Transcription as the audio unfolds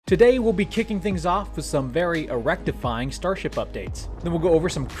Today we'll be kicking things off with some very rectifying Starship updates. Then we'll go over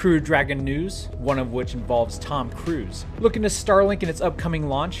some Crew Dragon news, one of which involves Tom Cruise. Look into Starlink and its upcoming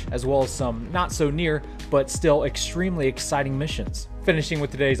launch, as well as some not so near, but still extremely exciting missions. Finishing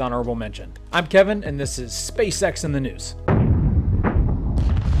with today's honorable mention. I'm Kevin, and this is SpaceX in the News.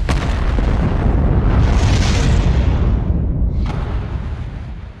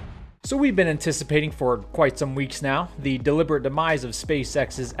 So we've been anticipating for quite some weeks now the deliberate demise of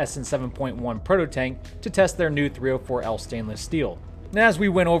SpaceX's Sn7.1 prototank to test their new 304L stainless steel. And as we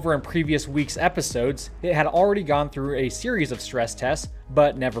went over in previous weeks' episodes, it had already gone through a series of stress tests,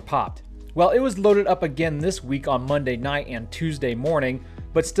 but never popped. Well, it was loaded up again this week on Monday night and Tuesday morning,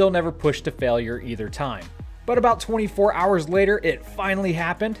 but still never pushed to failure either time. But about 24 hours later, it finally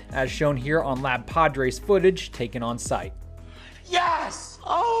happened, as shown here on Lab Padres footage taken on site. Yes!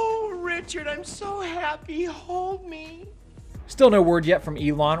 Oh, Richard, I'm so happy. Hold me. Still no word yet from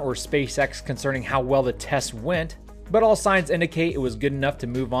Elon or SpaceX concerning how well the tests went, but all signs indicate it was good enough to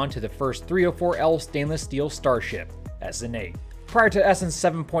move on to the first 304L stainless steel Starship, Sn8. Prior to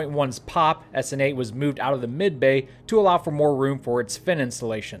Sn7.1's pop, Sn8 was moved out of the mid-bay to allow for more room for its fin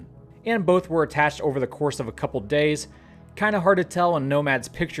installation, and both were attached over the course of a couple days. Kinda hard to tell in Nomad's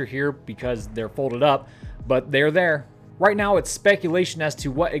picture here because they're folded up, but they're there. Right now, it's speculation as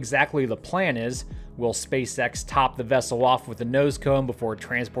to what exactly the plan is. Will SpaceX top the vessel off with a nose cone before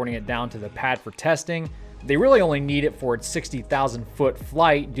transporting it down to the pad for testing? They really only need it for its 60,000-foot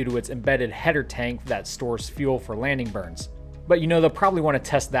flight due to its embedded header tank that stores fuel for landing burns. But you know, they'll probably want to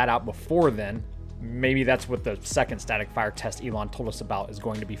test that out before then. Maybe that's what the second static fire test Elon told us about is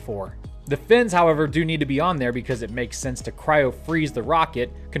going to be for. The fins, however, do need to be on there because it makes sense to cryo-freeze the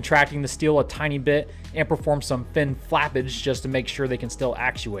rocket, contracting the steel a tiny bit, and perform some fin flappage just to make sure they can still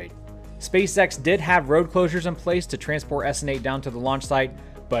actuate. SpaceX did have road closures in place to transport Sn8 down to the launch site,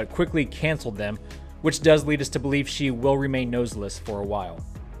 but quickly canceled them, which does lead us to believe she will remain noseless for a while.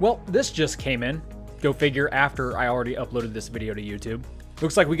 Well, this just came in. Go figure, after I already uploaded this video to YouTube.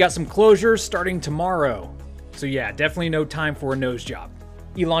 Looks like we got some closures starting tomorrow. So yeah, definitely no time for a nose job.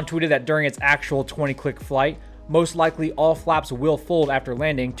 Elon tweeted that during its actual 20-click flight, most likely all flaps will fold after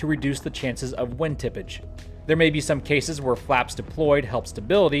landing to reduce the chances of wind tippage. There may be some cases where flaps deployed help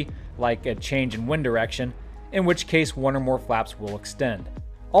stability, like a change in wind direction, in which case one or more flaps will extend.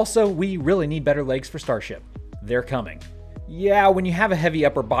 Also, we really need better legs for Starship. They're coming. Yeah, when you have a heavy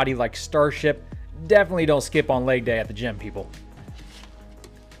upper body like Starship, definitely don't skip on leg day at the gym, people.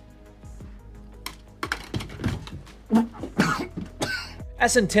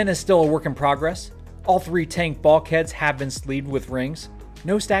 Sn10 is still a work in progress. All three tank bulkheads have been sleeved with rings.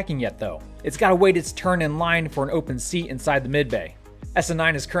 No stacking yet though. It's got to wait its turn in line for an open seat inside the mid-bay.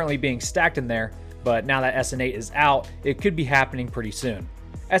 Sn9 is currently being stacked in there, but now that Sn8 is out, it could be happening pretty soon.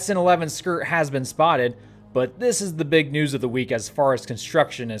 Sn11's skirt has been spotted, but this is the big news of the week as far as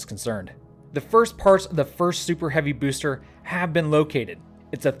construction is concerned. The first parts of the first super heavy booster have been located.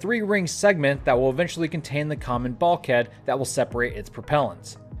 It's a 3-ring segment that will eventually contain the common bulkhead that will separate its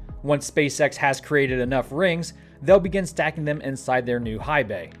propellants. Once SpaceX has created enough rings, they'll begin stacking them inside their new high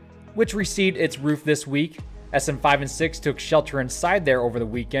bay, which received its roof this week. Sn5 and 6 took shelter inside there over the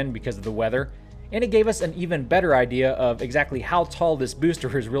weekend because of the weather, and it gave us an even better idea of exactly how tall this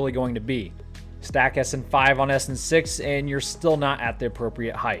booster is really going to be. Stack Sn5 on Sn6 and you're still not at the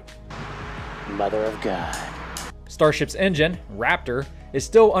appropriate height. Mother of God. Starship's engine, Raptor, is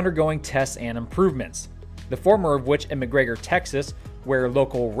still undergoing tests and improvements, the former of which in McGregor, Texas, where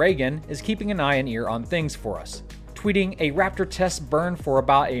local Reagan is keeping an eye and ear on things for us, tweeting a Raptor test burn for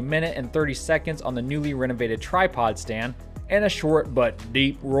about 1 minute and 30 seconds on the newly renovated tripod stand, and a short but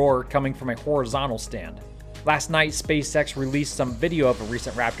deep roar coming from a horizontal stand. Last night, SpaceX released some video of a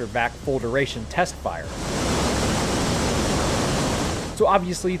recent Raptor vac full duration test fire. So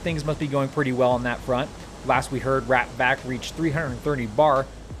obviously things must be going pretty well on that front. Last we heard, RapVac reached 330 bar,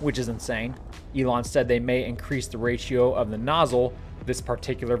 which is insane. Elon said they may increase the ratio of the nozzle. This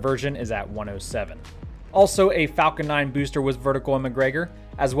particular version is at 107. Also, a Falcon 9 booster was vertical in McGregor,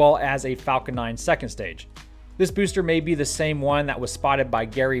 as well as a Falcon 9 second stage. This booster may be the same one that was spotted by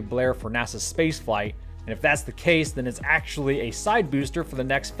Gary Blair for NASA's spaceflight, and if that's the case, then it's actually a side booster for the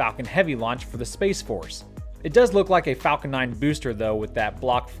next Falcon Heavy launch for the Space Force. It does look like a Falcon 9 booster though, with that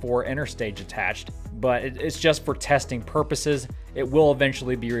Block 4 interstage attached, but it's just for testing purposes. It will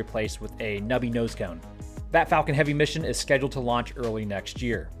eventually be replaced with a nubby nose cone. That Falcon Heavy mission is scheduled to launch early next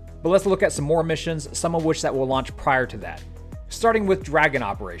year. But let's look at some more missions, some of which that will launch prior to that. Starting with Dragon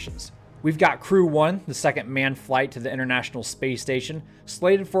operations. We've got Crew 1, the second manned flight to the International Space Station,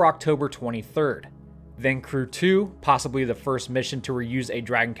 slated for October 23rd. Then Crew 2, possibly the first mission to reuse a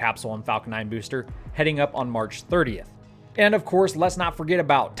Dragon capsule and Falcon 9 booster, heading up on March 30th. And of course, let's not forget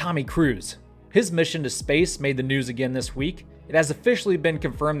about Tommy Cruise. His mission to space made the news again this week. It has officially been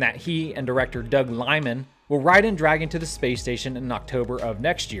confirmed that he and director Doug Liman will ride in Dragon to the space station in October of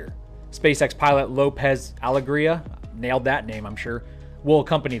next year. SpaceX pilot Lopez Alegria, nailed that name I'm sure, will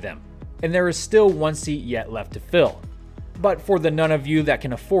accompany them. And there is still one seat yet left to fill. But for the none of you that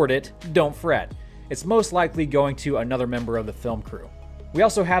can afford it, don't fret. It's most likely going to another member of the film crew. We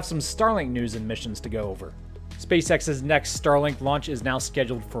also have some Starlink news and missions to go over. SpaceX's next Starlink launch is now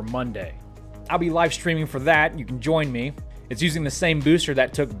scheduled for Monday. I'll be live streaming for that, you can join me. It's using the same booster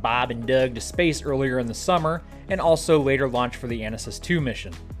that took Bob and Doug to space earlier in the summer, and also later launched for the Anasis 2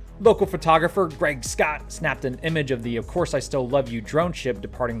 mission. Local photographer Greg Scott snapped an image of the Of Course I Still Love You drone ship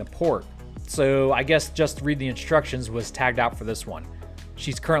departing the port. So I guess Just Read the Instructions was tagged out for this one.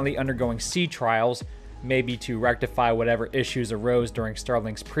 She's currently undergoing sea trials, maybe to rectify whatever issues arose during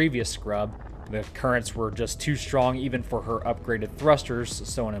Starlink's previous scrub. The currents were just too strong even for her upgraded thrusters,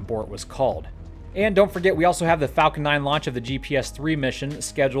 so an abort was called. And don't forget, we also have the Falcon 9 launch of the GPS-3 mission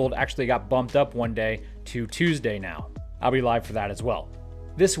scheduled, actually got bumped up one day to Tuesday now. I'll be live for that as well.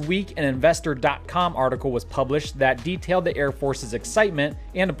 This week, an Investor.com article was published that detailed the Air Force's excitement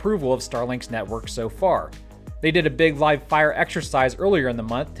and approval of Starlink's network so far. They did a big live fire exercise earlier in the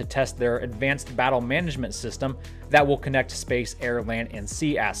month to test their advanced battle management system that will connect space, air, land, and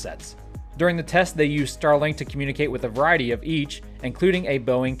sea assets. During the test, they used Starlink to communicate with a variety of each, including a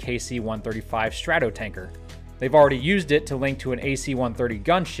Boeing KC-135 Stratotanker. They've already used it to link to an AC-130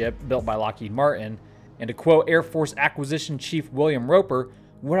 gunship built by Lockheed Martin, and to quote Air Force Acquisition Chief William Roper,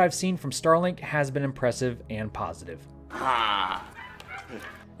 "What I've seen from Starlink has been impressive and positive."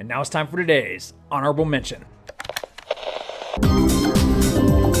 And now it's time for today's honorable mention.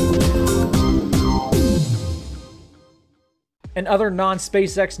 In other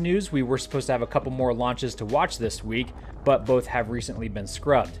non-SpaceX news, we were supposed to have a couple more launches to watch this week, but both have recently been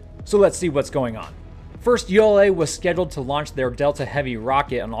scrubbed. So let's see what's going on. First, ULA was scheduled to launch their Delta Heavy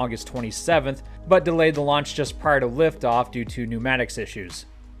rocket on August 27th, but delayed the launch just prior to liftoff due to pneumatics issues.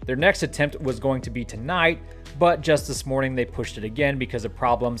 Their next attempt was going to be tonight, but just this morning they pushed it again because of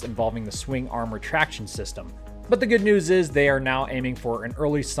problems involving the swing arm retraction system. But the good news is they are now aiming for an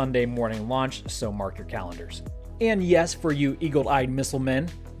early Sunday morning launch, so mark your calendars. And yes, for you eagle-eyed missile men,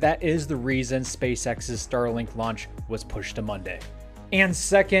 that is the reason SpaceX's Starlink launch was pushed to Monday. And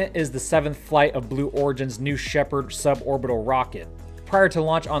second is the 7th flight of Blue Origin's New Shepard suborbital rocket. Prior to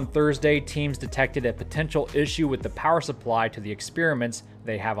launch on Thursday, teams detected a potential issue with the power supply to the experiments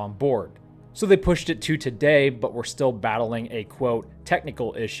they have on board. So they pushed it to today, but we're still battling a quote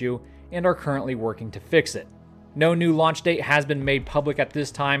technical issue and are currently working to fix it. No new launch date has been made public at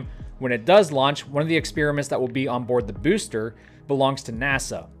this time. When it does launch, one of the experiments that will be on board the booster belongs to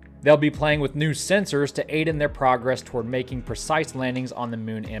NASA. They'll be playing with new sensors to aid in their progress toward making precise landings on the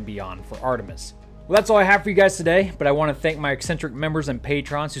moon and beyond for Artemis. Well, that's all I have for you guys today, but I want to thank my eccentric members and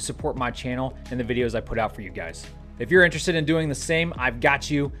patrons who support my channel and the videos I put out for you guys. If you're interested in doing the same, I've got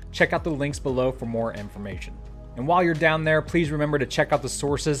you. Check out the links below for more information. And while you're down there, please remember to check out the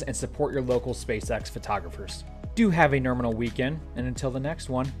sources and support your local SpaceX photographers. Do have a nominal weekend, and until the next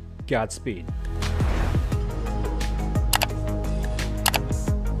one, Godspeed.